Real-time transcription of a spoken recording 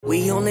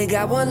We only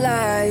got one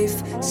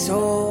life,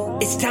 so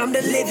it's time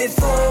to live it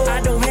full. I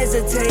don't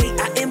hesitate,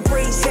 I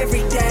embrace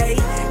every day,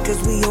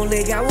 cause we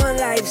only got one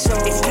life, so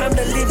it's time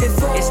to live it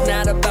full. It's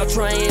not about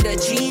trying to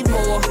achieve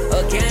more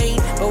again,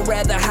 but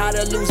rather how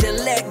to lose and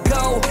let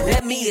go.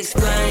 Let me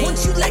explain.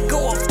 Once you let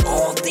go of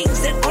all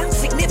things that aren't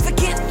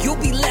significant, you'll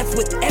be left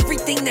with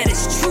everything that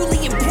is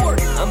truly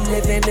important. I'm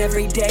living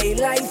everyday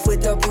life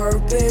with a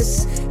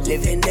purpose.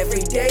 Living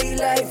everyday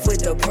life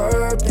with a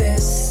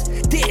purpose.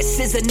 This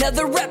is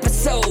another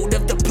episode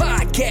of the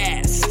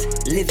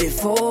podcast. Live it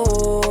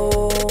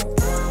full.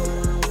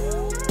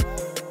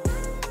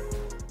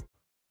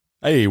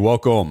 Hey,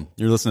 welcome.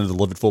 You're listening to the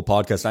Live It Full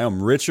podcast. I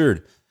am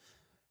Richard.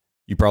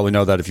 You probably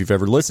know that if you've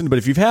ever listened, but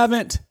if you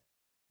haven't,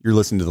 you're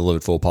listening to the Live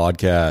It Full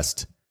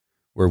podcast,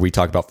 where we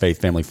talk about faith,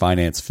 family,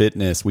 finance,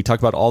 fitness. We talk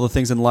about all the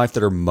things in life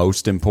that are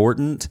most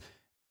important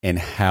and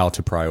how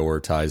to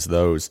prioritize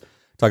those.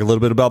 Talk a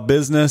little bit about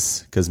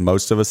business, because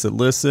most of us that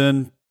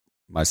listen,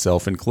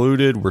 myself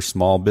included, we're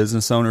small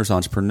business owners,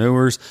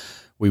 entrepreneurs.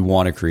 We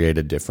want to create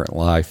a different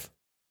life.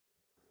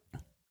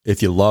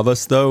 If you love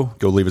us, though,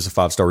 go leave us a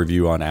 5-star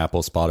review on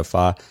Apple,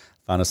 Spotify.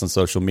 Find us on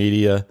social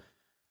media.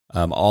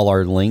 All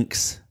our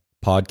links,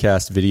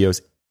 podcast,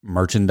 videos,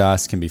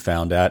 merchandise can be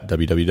found at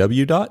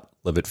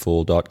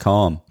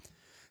www.liveitfull.com.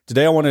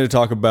 Today, I wanted to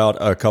talk about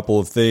a couple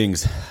of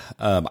things.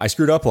 I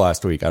screwed up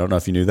last week. I don't know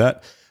if you knew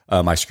that.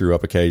 I screw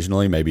up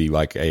occasionally, maybe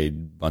like a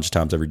bunch of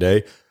times every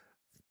day.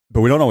 But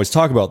we don't always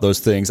talk about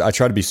those things. I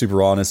try to be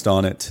super honest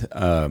on it,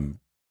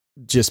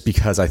 just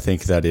because I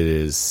think that it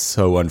is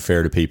so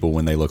unfair to people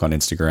when they look on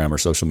Instagram or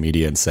social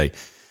media and say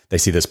they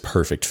see this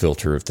perfect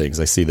filter of things.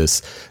 They see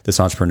this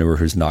entrepreneur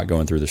who's not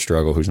going through the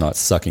struggle, who's not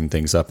sucking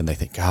things up, and they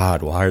think,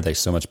 God, why are they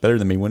so much better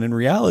than me? When in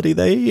reality,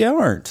 they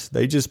aren't.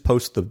 They just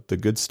post the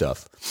good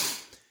stuff.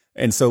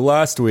 And so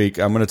last week,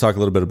 I'm going to talk a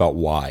little bit about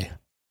why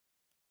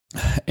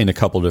in a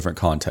couple different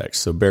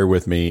contexts. So bear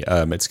with me.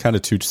 It's kind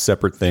of two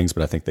separate things,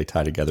 but I think they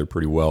tie together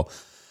pretty well.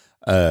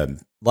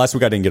 Last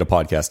week I didn't get a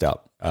podcast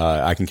out.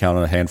 I can count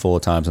on a handful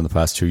of times in the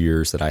past 2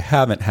 years that I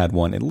haven't had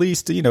one. At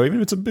least, even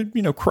if it's a bit,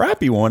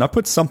 crappy one, I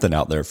put something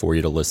out there for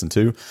you to listen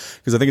to,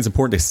 because I think it's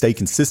important to stay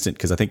consistent,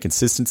 because I think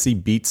consistency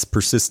beats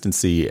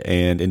persistency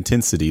and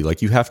intensity.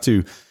 Like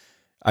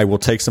I will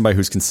take somebody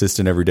who's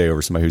consistent every day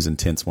over somebody who's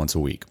intense once a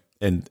week.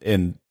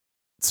 And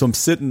so I'm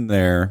sitting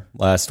there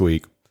last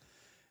week,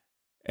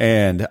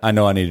 and I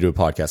know I need to do a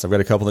podcast. I've got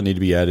a couple that need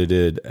to be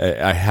edited.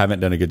 I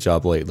haven't done a good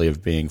job lately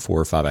of being 4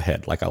 or 5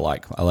 ahead like I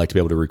like. I like to be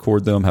able to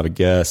record them, have a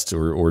guest,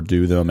 or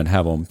do them and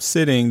have them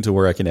sitting to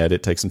where I can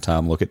edit, take some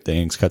time, look at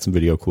things, cut some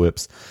video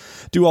clips,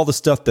 do all the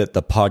stuff that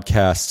the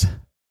podcast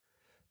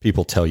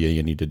people tell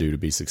you need to do to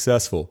be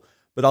successful.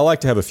 But I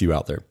like to have a few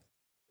out there.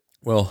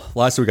 Well,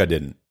 last week I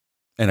didn't.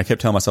 And I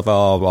kept telling myself,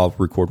 I'll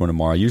record one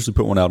tomorrow. I usually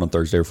put one out on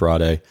Thursday or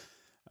Friday,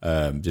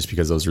 just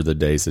because those are the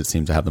days that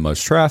seem to have the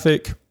most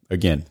traffic.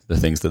 Again, the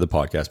things that the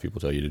podcast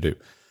people tell you to do.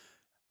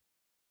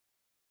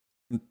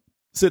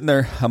 Sitting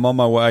there, I'm on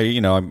my way.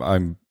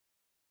 I'm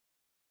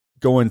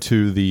going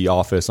to the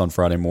office on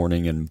Friday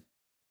morning, and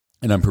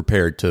I'm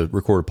prepared to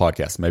record a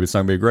podcast. Maybe it's not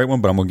going to be a great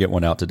one, but I'm going to get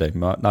one out today.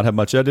 Not have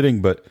much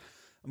editing, but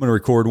I'm going to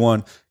record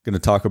one. Going to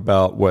talk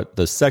about what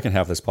the second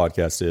half of this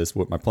podcast is,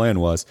 what my plan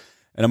was,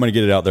 and I'm going to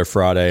get it out there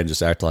Friday and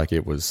just act like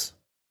it was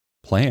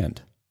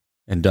planned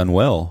and done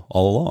well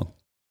all along.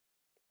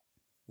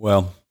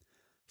 Well,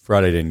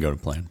 Friday didn't go to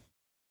plan.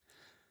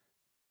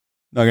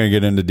 Not going to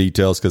get into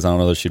details because I don't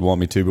know that she'd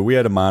want me to, but we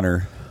had a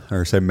minor,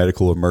 or say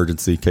medical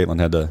emergency. Caitlin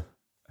had to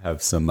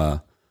have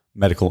some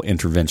medical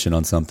intervention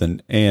on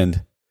something,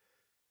 and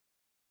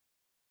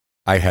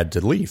I had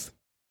to leave.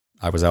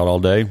 I was out all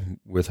day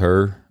with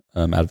her,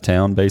 out of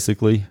town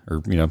basically,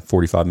 or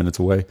 45 minutes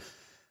away.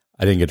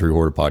 I didn't get to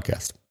record a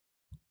podcast.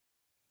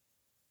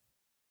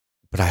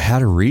 But I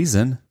had a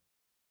reason,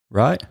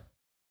 right?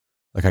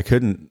 Like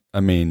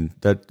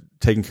that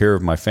taking care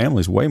of my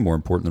family is way more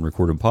important than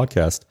recording a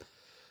podcast.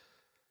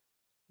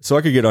 So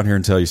I could get on here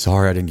and tell you,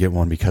 sorry, I didn't get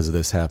one because of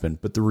this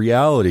happened. But the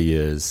reality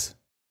is,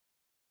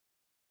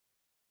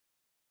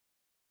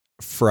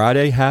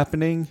 Friday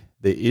happening,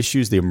 the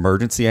issues, the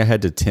emergency I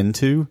had to tend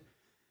to,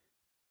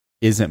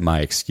 isn't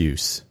my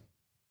excuse.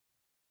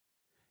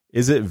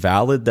 Is it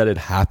valid that it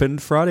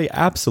happened Friday?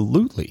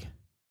 Absolutely.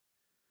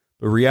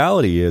 The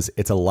reality is,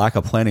 it's a lack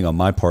of planning on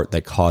my part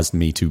that caused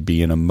me to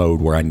be in a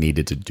mode where I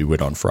needed to do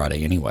it on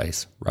Friday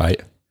anyways,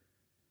 right?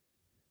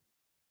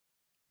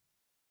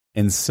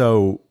 And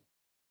so,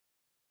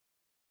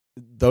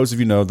 those of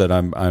you know that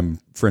I'm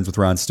friends with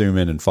Ryan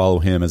Stewman and follow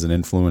him as an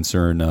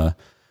influencer, and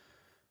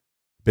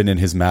been in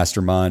his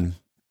mastermind.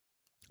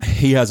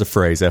 He has a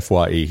phrase,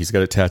 FYE. He's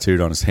got it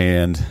tattooed on his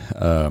hand.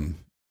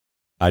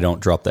 I don't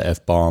drop the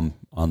F-bomb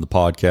on the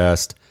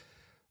podcast,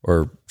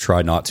 or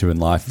try not to in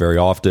life very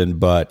often,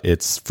 but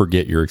it's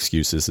forget your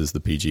excuses is the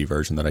PG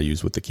version that I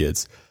use with the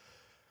kids.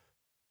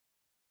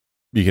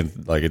 You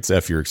can, it's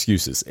F your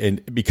excuses.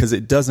 And because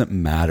it doesn't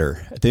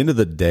matter. At the end of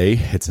the day,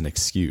 it's an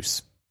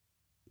excuse.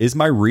 Is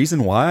my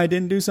reason why I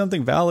didn't do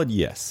something valid?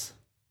 Yes.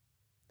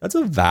 That's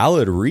a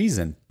valid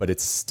reason, but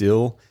it's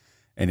still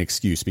an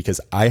excuse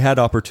because I had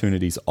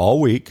opportunities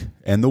all week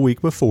and the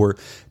week before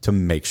to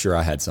make sure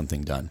I had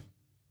something done.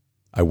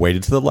 I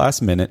waited to the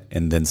last minute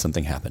and then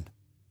something happened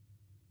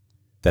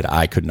that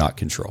I could not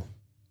control.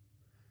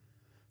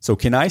 So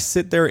can I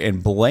sit there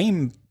and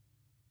blame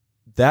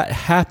that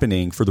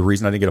happening for the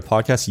reason I didn't get a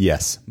podcast?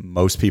 Yes,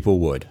 most people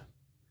would,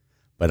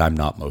 but I'm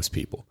not most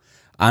people.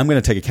 I'm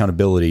going to take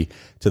accountability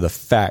to the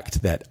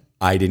fact that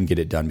I didn't get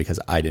it done because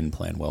I didn't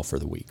plan well for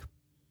the week.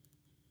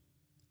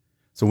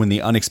 So when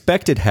the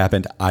unexpected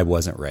happened, I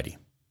wasn't ready.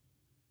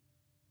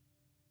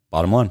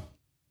 Bottom line.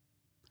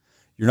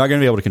 You're not going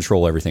to be able to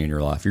control everything in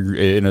your life.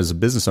 And as a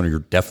business owner, you're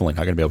definitely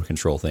not going to be able to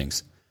control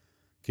things.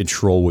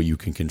 Control what you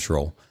can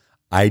control.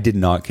 I did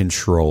not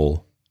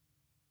control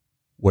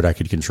what I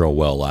could control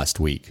well last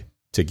week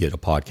to get a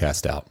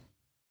podcast out.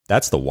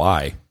 That's the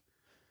why.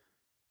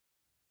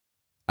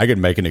 I could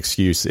make an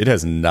excuse. It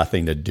has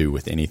nothing to do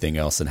with anything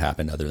else that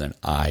happened other than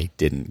I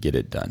didn't get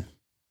it done.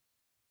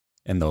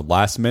 And the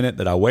last minute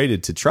that I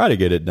waited to try to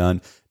get it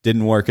done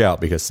didn't work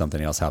out because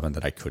something else happened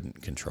that I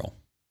couldn't control.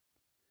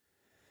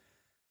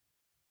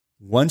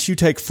 Once you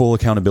take full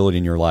accountability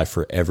in your life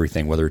for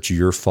everything, whether it's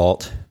your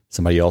fault,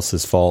 somebody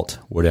else's fault,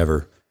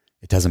 whatever,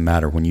 it doesn't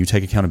matter. When you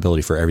take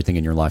accountability for everything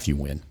in your life, you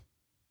win.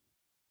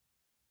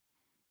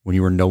 When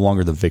you are no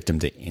longer the victim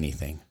to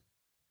anything.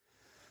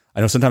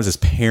 I know sometimes as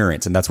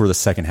parents, and that's where the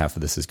second half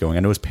of this is going. I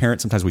know as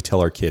parents, sometimes we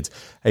tell our kids,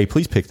 hey,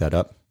 please pick that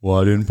up.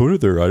 Well, I didn't put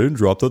it there. I didn't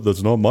drop that.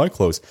 That's not my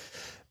clothes.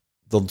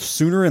 The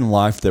sooner in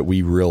life that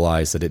we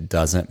realize that it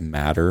doesn't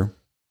matter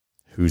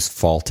whose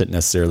fault it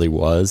necessarily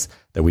was,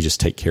 that we just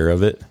take care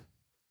of it,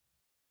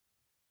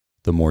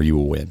 the more you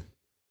will win.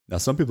 Now,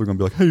 some people are going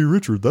to be like, hey,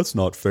 Richard, that's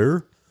not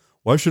fair.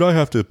 Why should I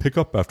have to pick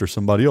up after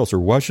somebody else? Or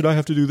why should I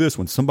have to do this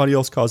when somebody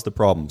else caused the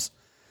problems?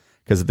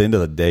 Because at the end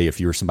of the day, if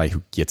you're somebody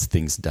who gets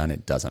things done,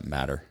 it doesn't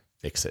matter.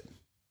 Fix it.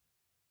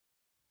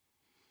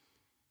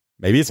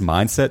 Maybe it's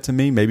mindset to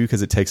me. Maybe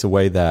because it takes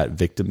away that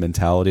victim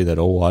mentality that,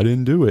 oh, I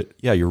didn't do it.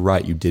 Yeah, you're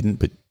right. You didn't,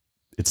 but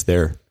it's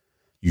there.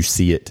 You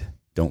see it.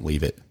 Don't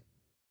leave it.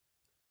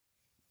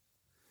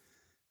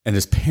 And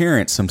as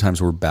parents,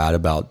 sometimes we're bad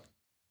about,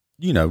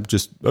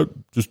 just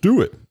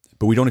do it.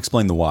 But we don't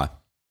explain the why.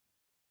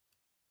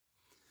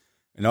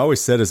 And I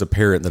always said as a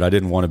parent that I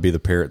didn't want to be the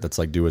parent that's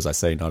like, do as I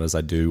say, not as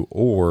I do,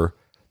 or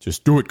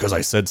just do it because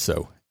I said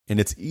so. And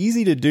it's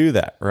easy to do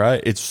that,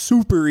 right? It's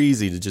super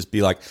easy to just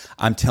be like,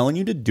 I'm telling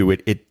you to do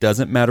it. It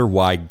doesn't matter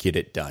why, get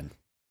it done.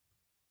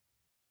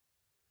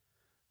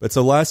 But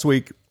so last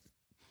week,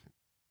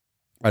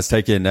 I was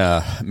taking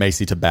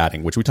Macy to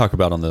batting, which we talk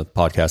about on the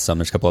podcast some.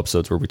 There's a couple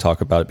episodes where we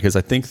talk about it because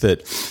I think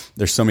that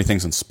there's so many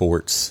things in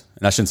sports,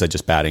 and I shouldn't say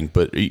just batting,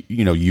 but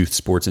youth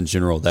sports in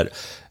general, that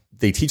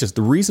they teach us.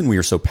 The reason we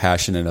are so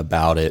passionate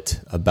about it,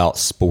 about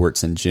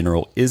sports in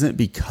general, isn't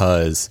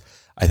because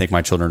I think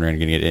my children are going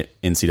to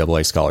get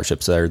NCAA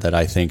scholarships there, that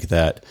I think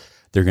that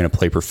they're going to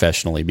play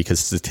professionally, because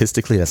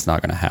statistically that's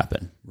not going to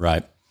happen,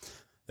 right?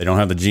 They don't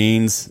have the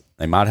genes.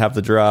 They might have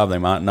the drive. They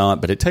might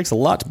not, but it takes a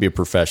lot to be a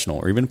professional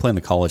or even playing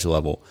the college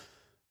level.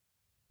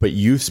 But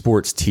youth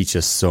sports teach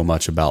us so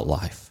much about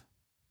life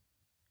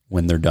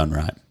when they're done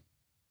right.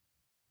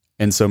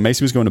 And so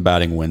Macy was going to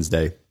batting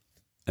Wednesday,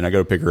 and I go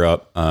to pick her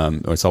up.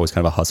 It's always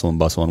kind of a hustle and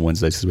bustle on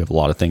Wednesdays because we have a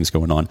lot of things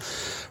going on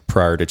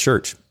prior to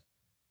church,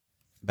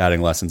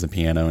 batting lessons and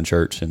piano in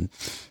church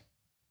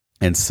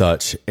and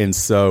such. And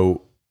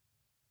so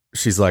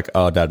she's like,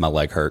 oh, Dad, my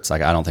leg hurts.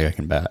 Like, I don't think I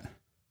can bat.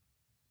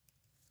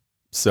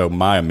 So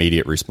my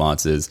immediate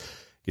response is,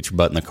 get your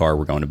butt in the car.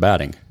 We're going to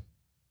batting.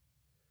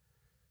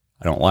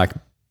 I don't like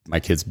my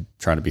kids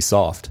trying to be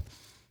soft.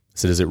 I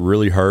said, does it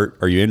really hurt?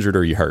 Are you injured or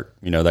are you hurt?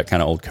 That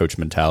kind of old coach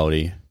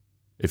mentality.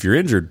 If you're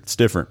injured, it's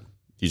different.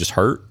 You just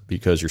hurt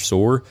because you're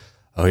sore.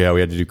 Oh yeah, we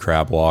had to do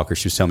crab walk, or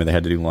she was telling me they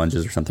had to do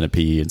lunges or something at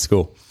PE in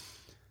school.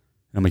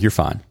 And I'm like, you're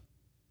fine.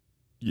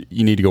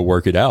 You need to go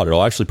work it out.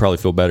 It'll actually probably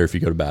feel better if you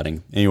go to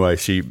batting. Anyway,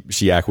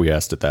 she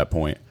acquiesced at that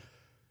point.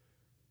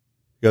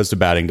 Goes to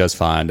batting, does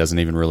fine,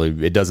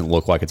 it doesn't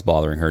look like it's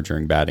bothering her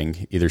during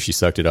batting. Either she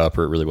sucked it up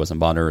or it really wasn't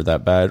bothering her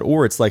that bad.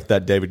 Or it's like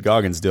that David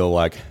Goggins deal,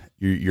 like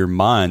your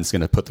mind's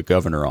going to put the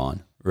governor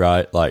on,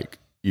 right? Like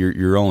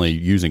you're only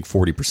using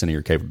 40% of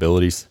your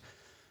capabilities.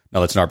 Now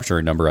that's an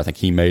arbitrary number I think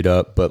he made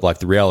up, but like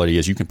the reality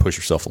is you can push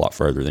yourself a lot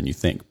further than you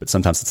think. But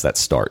sometimes it's that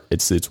start.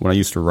 It's when I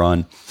used to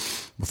run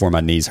before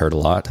my knees hurt a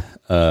lot.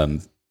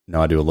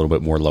 Now I do a little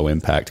bit more low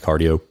impact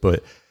cardio,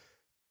 but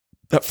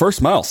that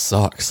first mile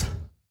sucks.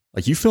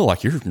 Like you feel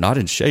like you're not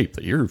in shape,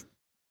 that you're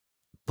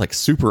like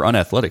super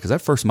unathletic, because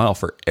that first mile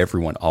for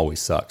everyone always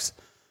sucks.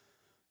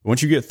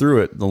 Once you get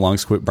through it, the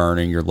lungs quit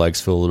burning, your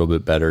legs feel a little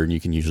bit better, and you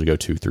can usually go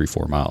 2, 3,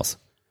 4 miles.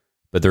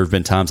 But there have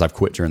been times I've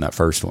quit during that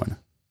first one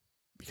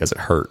because it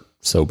hurt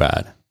so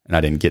bad and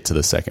I didn't get to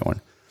the second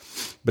one.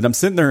 But I'm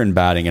sitting there in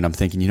batting and I'm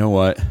thinking, you know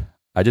what?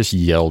 I just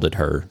yelled at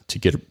her to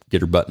get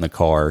her butt in the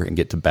car and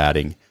get to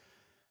batting.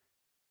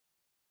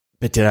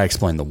 But did I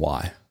explain the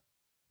why?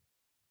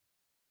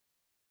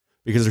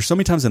 Because there's so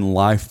many times in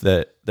life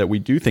that we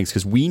do things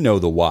because we know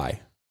the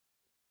why.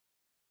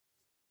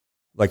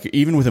 Like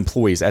even with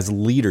employees as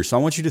leaders. So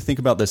I want you to think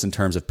about this in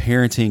terms of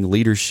parenting,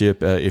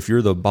 leadership. If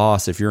you're the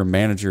boss, if you're a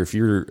manager, if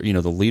you're,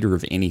 the leader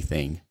of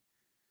anything,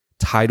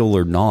 title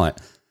or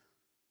not,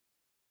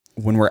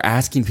 when we're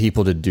asking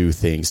people to do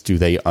things, do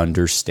they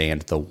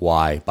understand the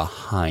why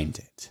behind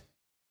it?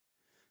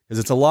 Because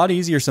it's a lot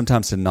easier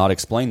sometimes to not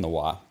explain the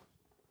why.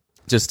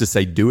 Just to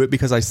say, do it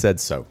because I said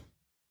so.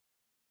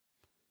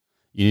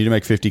 You need to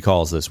make 50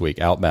 calls this week,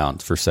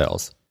 outbound for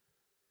sales.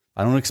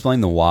 I don't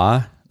explain the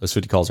why. Those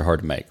 50 calls are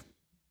hard to make.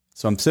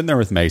 So I'm sitting there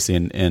with Macy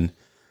and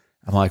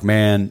I'm like,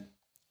 man,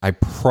 I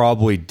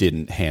probably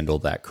didn't handle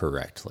that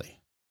correctly.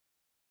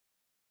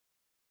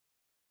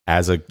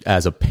 As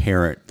a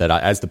parent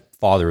as the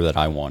father that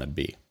I want to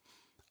be,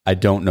 I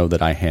don't know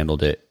that I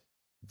handled it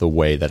the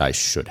way that I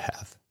should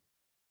have.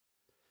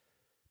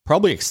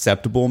 Probably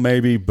acceptable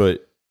maybe,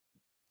 but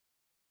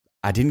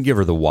I didn't give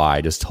her the why.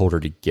 I just told her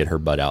to get her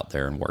butt out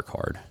there and work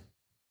hard.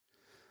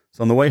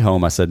 So on the way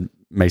home, I said,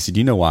 Macy, do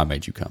you know why I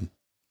made you come?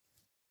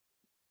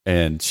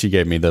 And she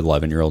gave me the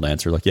 11-year-old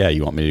answer, like, yeah,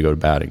 you want me to go to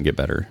batting and get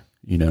better?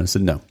 I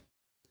said, no.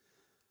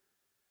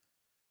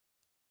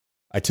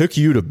 I took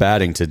you to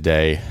batting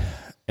today,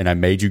 and I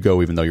made you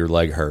go even though your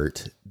leg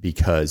hurt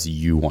because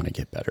you want to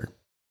get better.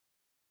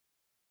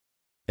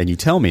 And you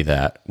tell me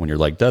that when your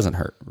leg doesn't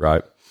hurt,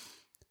 right?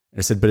 And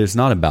I said, but it's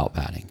not about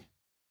batting.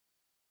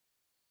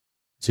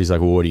 She's like,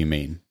 well, what do you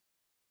mean?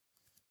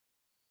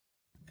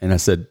 And I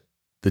said,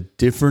 the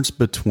difference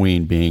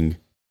between being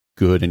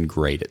good and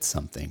great at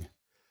something.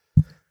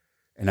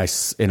 And I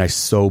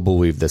so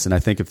believe this. And I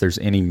think if there's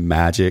any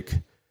magic,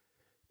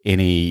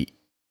 any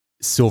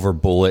silver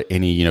bullet,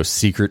 any,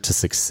 secret to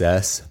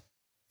success,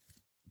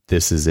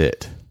 this is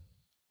it.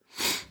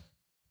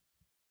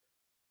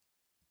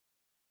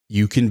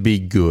 You can be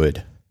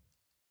good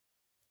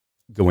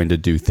going to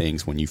do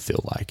things when you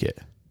feel like it.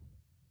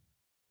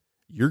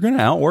 You're going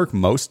to outwork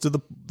most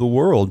of the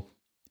world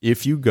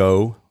if you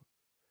go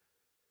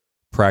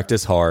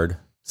practice hard,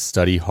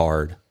 study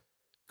hard,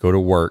 go to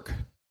work,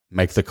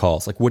 make the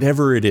calls, like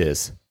whatever it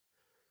is,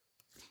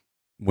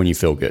 when you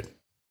feel good,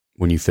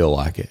 when you feel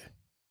like it.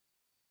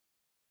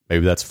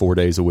 Maybe that's 4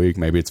 days a week.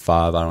 Maybe it's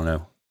 5. I don't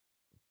know.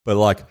 But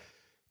like,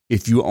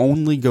 if you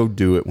only go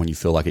do it when you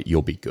feel like it,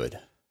 you'll be good.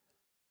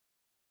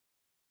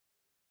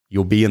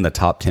 You'll be in the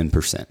top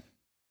 10%.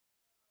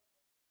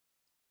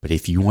 But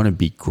if you want to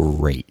be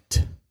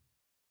great,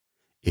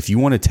 if you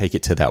want to take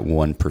it to that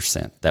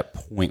 1%, that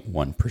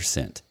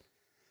 0.1%,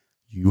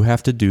 you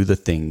have to do the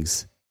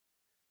things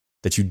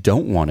that you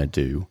don't want to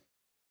do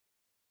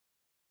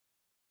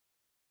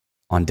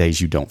on days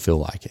you don't feel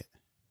like it.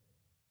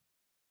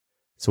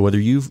 So whether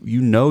you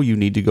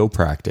need to go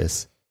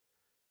practice,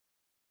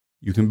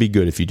 you can be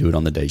good if you do it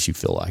on the days you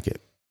feel like it,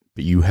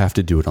 but you have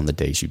to do it on the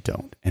days you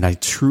don't. And I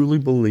truly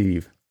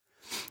believe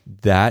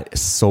that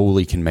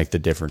solely can make the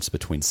difference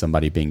between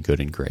somebody being good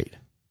and great.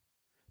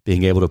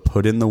 Being able to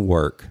put in the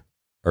work,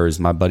 or as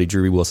my buddy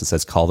Drew Wilson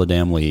says, call the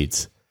damn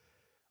leads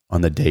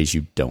on the days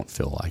you don't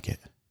feel like it.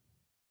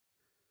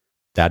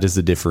 That is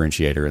the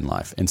differentiator in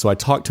life. And so I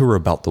talked to her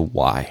about the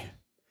why.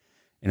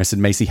 And I said,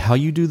 Macy, how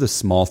you do the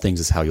small things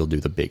is how you'll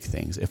do the big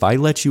things. If I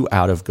let you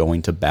out of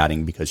going to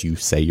batting because you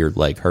say your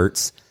leg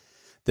hurts,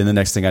 then the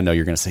next thing I know,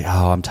 you're going to say,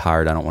 oh, I'm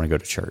tired. I don't want to go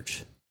to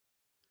church.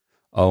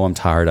 Oh, I'm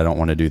tired. I don't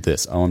want to do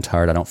this. Oh, I'm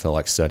tired. I don't feel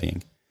like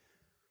studying.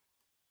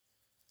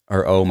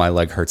 Or, oh, my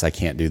leg hurts. I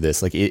can't do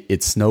this. Like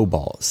it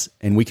snowballs.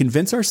 And we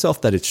convince ourselves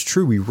that it's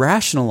true. We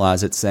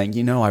rationalize it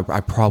saying,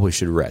 I probably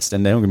should rest.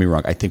 And don't get me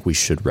wrong. I think we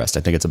should rest.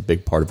 I think it's a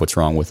big part of what's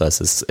wrong with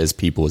us as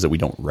people is that we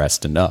don't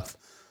rest enough.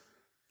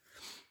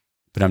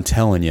 But I'm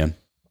telling you,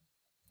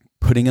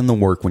 putting in the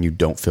work when you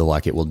don't feel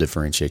like it will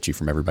differentiate you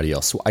from everybody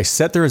else. So I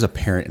sat there as a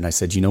parent and I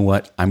said, you know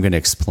what? I'm going to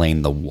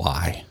explain the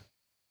why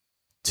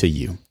to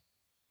you.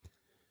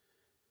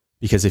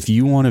 Because if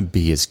you want to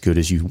be as good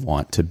as you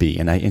want to be,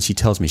 and she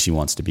tells me she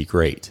wants to be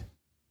great,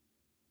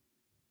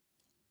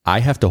 I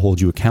have to hold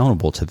you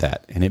accountable to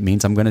that. And it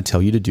means I'm going to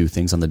tell you to do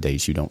things on the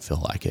days you don't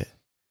feel like it.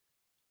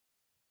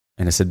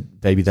 And I said,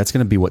 baby, that's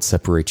going to be what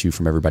separates you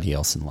from everybody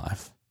else in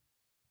life.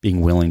 Being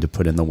willing to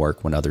put in the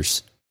work when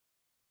others,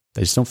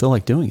 they just don't feel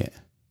like doing it.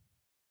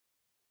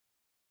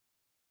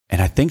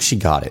 And I think she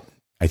got it.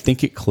 I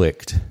think it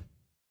clicked.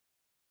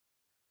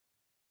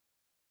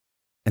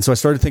 And so I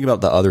started thinking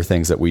about the other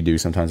things that we do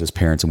sometimes as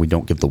parents and we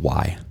don't give the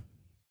why.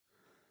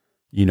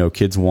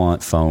 Kids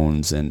want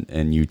phones and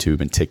YouTube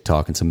and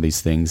TikTok and some of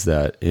these things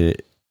that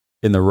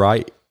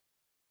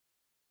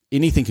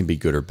anything can be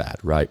good or bad,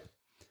 right?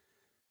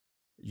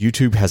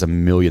 YouTube has a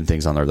million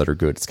things on there that are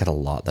good. It's got a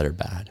lot that are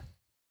bad.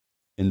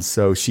 And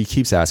so she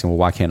keeps asking, well,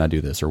 why can't I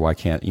do this? Or why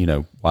can't,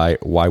 why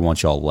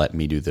won't y'all let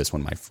me do this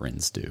when my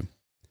friends do?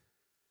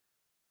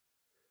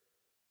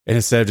 And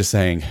instead of just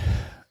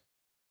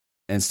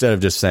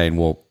saying,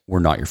 well, we're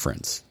not your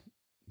friends.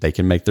 They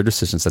can make their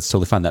decisions. That's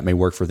totally fine. That may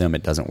work for them.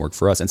 It doesn't work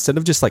for us. Instead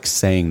of just like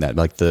saying that,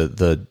 like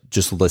the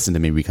just listen to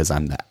me because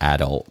I'm the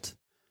adult.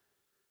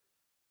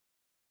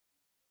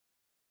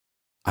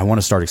 I want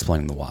to start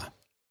explaining the why.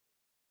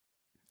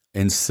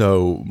 And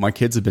so my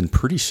kids have been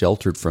pretty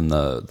sheltered from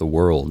the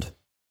world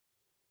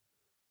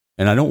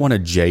And I don't want to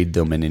jade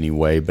them in any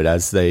way, but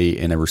as they,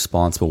 in a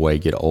responsible way,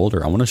 get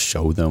older, I want to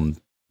show them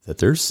that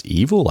there's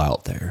evil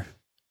out there.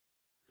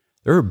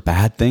 There are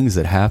bad things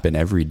that happen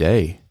every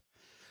day.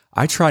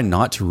 I try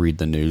not to read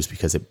the news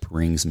because it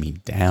brings me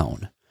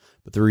down.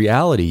 But the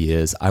reality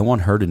is, I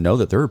want her to know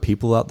that there are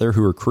people out there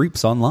who are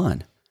creeps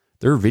online.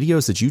 There are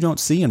videos that you don't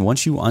see, and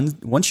once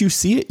you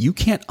see it, you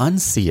can't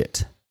unsee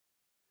it.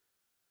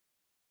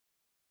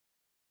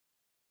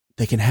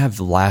 They can have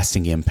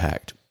lasting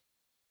impact.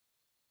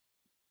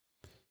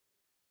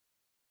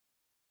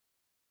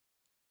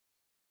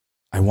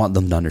 I want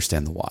them to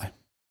understand the why.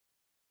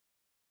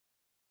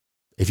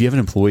 If you have an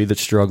employee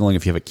that's struggling,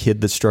 if you have a kid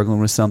that's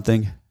struggling with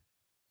something,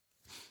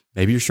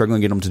 maybe you're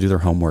struggling to get them to do their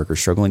homework or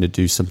struggling to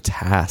do some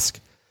task,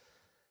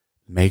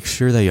 make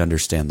sure they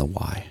understand the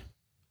why.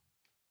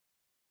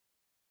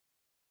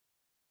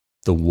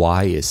 The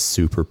why is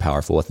super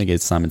powerful. I think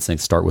it's Simon Sinek,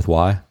 Start With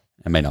Why.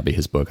 It may not be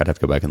his book. I'd have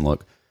to go back and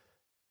look.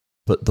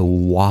 But the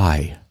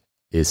why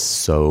is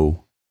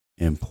so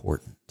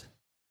important.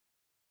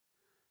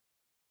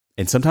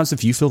 And sometimes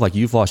if you feel like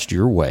you've lost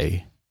your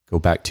way, go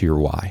back to your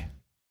why.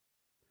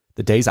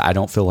 The days I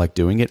don't feel like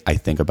doing it, I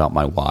think about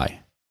my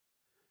why.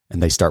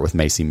 And they start with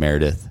Macy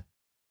Meredith,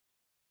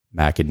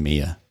 Mac and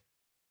Mia.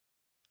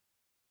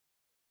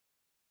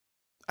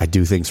 I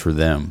do things for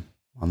them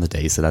on the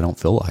days that I don't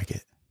feel like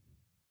it.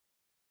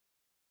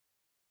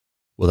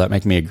 Will that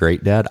make me a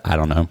great dad? I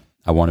don't know.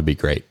 I want to be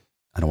great.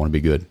 I don't want to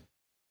be good.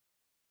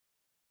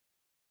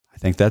 I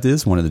think that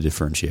is one of the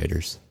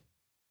differentiators.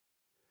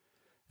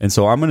 And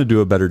so I'm going to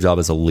do a better job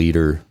as a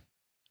leader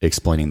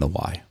explaining the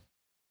why.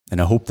 And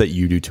I hope that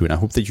you do too. And I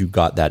hope that you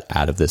got that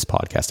out of this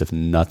podcast. If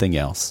nothing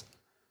else,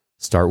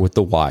 start with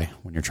the why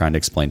when you're trying to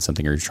explain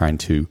something or you're trying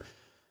to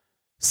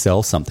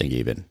sell something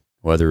even.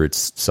 Whether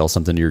it's sell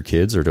something to your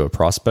kids or to a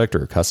prospect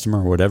or a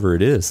customer or whatever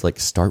it is, like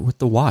start with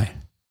the why.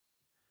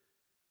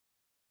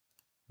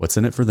 What's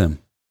in it for them?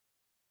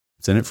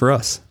 What's in it for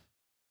us?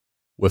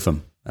 With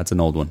them. That's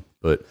an old one,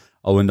 but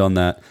I'll end on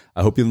that.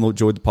 I hope you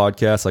enjoyed the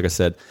podcast. Like I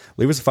said,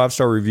 leave us a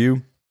 5-star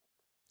review.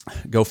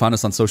 Go find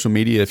us on social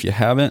media if you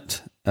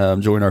haven't.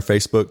 Join our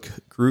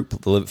Facebook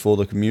group, the Live It Full,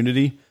 the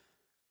community.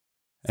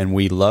 And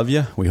we love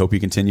you. We hope you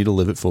continue to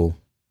live it full.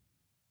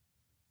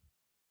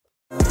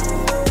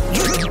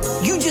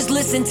 You just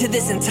listened to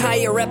this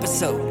entire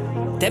episode.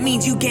 That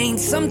means you gained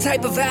some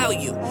type of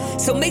value.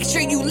 So make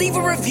sure you leave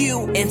a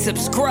review and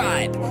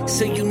subscribe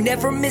so you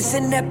never miss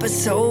an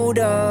episode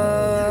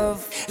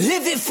of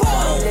Live It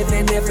Full.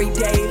 Living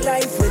everyday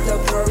life with a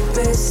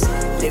purpose.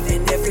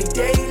 Living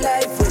everyday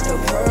life with a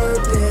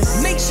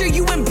purpose. Make sure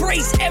you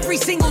embrace every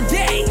single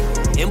day.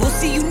 And we'll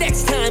see you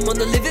next time on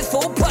the Live It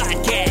Full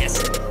podcast.